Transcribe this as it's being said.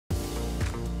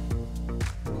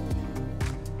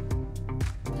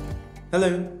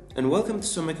Hello, and welcome to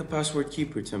Someka Password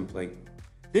Keeper template.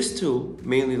 This tool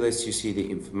mainly lets you see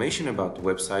the information about the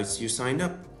websites you signed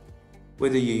up.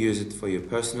 Whether you use it for your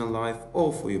personal life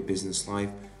or for your business life,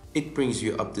 it brings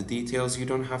you up the details you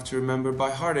don't have to remember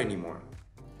by heart anymore.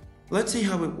 Let's see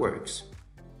how it works.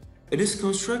 It is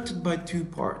constructed by two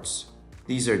parts.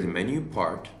 These are the menu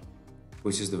part,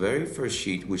 which is the very first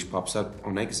sheet which pops up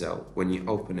on Excel when you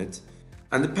open it,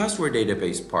 and the password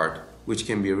database part, which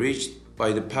can be reached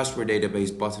by the password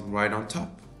database button right on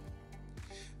top.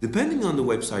 Depending on the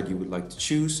website you would like to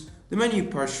choose, the menu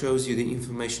part shows you the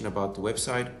information about the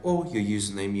website or your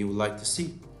username you would like to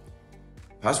see.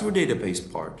 Password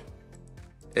database part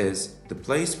is the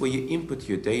place where you input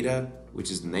your data, which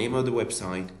is the name of the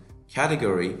website,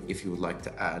 category if you would like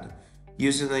to add,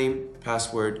 username,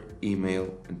 password,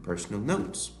 email, and personal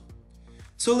notes.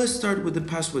 So let's start with the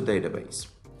password database.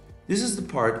 This is the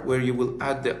part where you will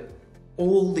add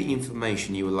all the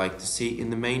information you would like to see in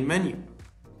the main menu.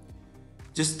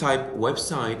 Just type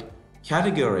website,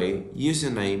 category,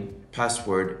 username,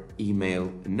 password,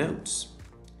 email, and notes.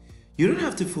 You don't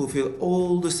have to fulfill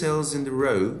all the cells in the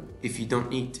row if you don't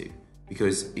need to,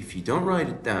 because if you don't write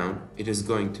it down, it is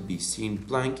going to be seen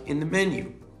blank in the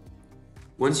menu.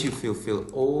 Once you fulfill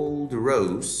all the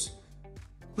rows,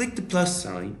 click the plus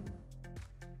sign,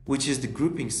 which is the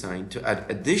grouping sign to add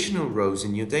additional rows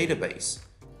in your database.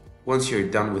 Once you're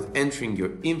done with entering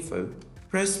your info,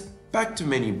 press back to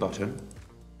menu button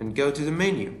and go to the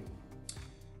menu.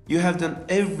 You have done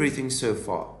everything so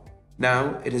far.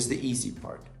 Now it is the easy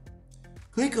part.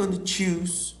 Click on the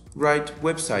Choose Right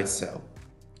Website cell.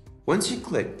 Once you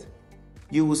clicked,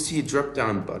 you will see a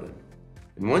drop-down button.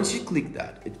 And once you click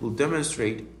that, it will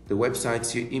demonstrate the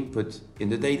websites you input in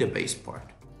the database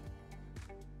part.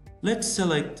 Let's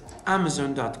select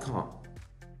Amazon.com.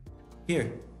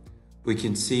 Here, we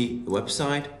can see the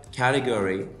website,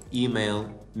 category, email,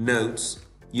 notes,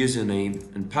 username,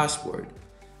 and password.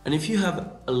 And if you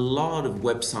have a lot of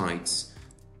websites,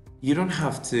 you don't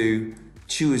have to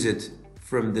choose it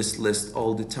from this list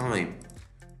all the time.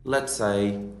 Let's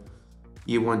say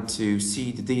you want to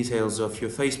see the details of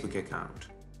your Facebook account.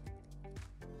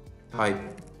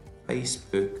 Type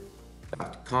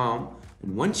facebook.com,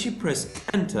 and once you press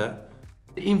enter,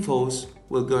 the infos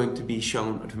will going to be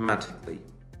shown automatically.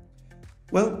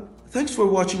 Well, thanks for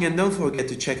watching, and don't forget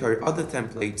to check our other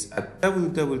templates at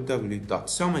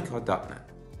www.someka.net.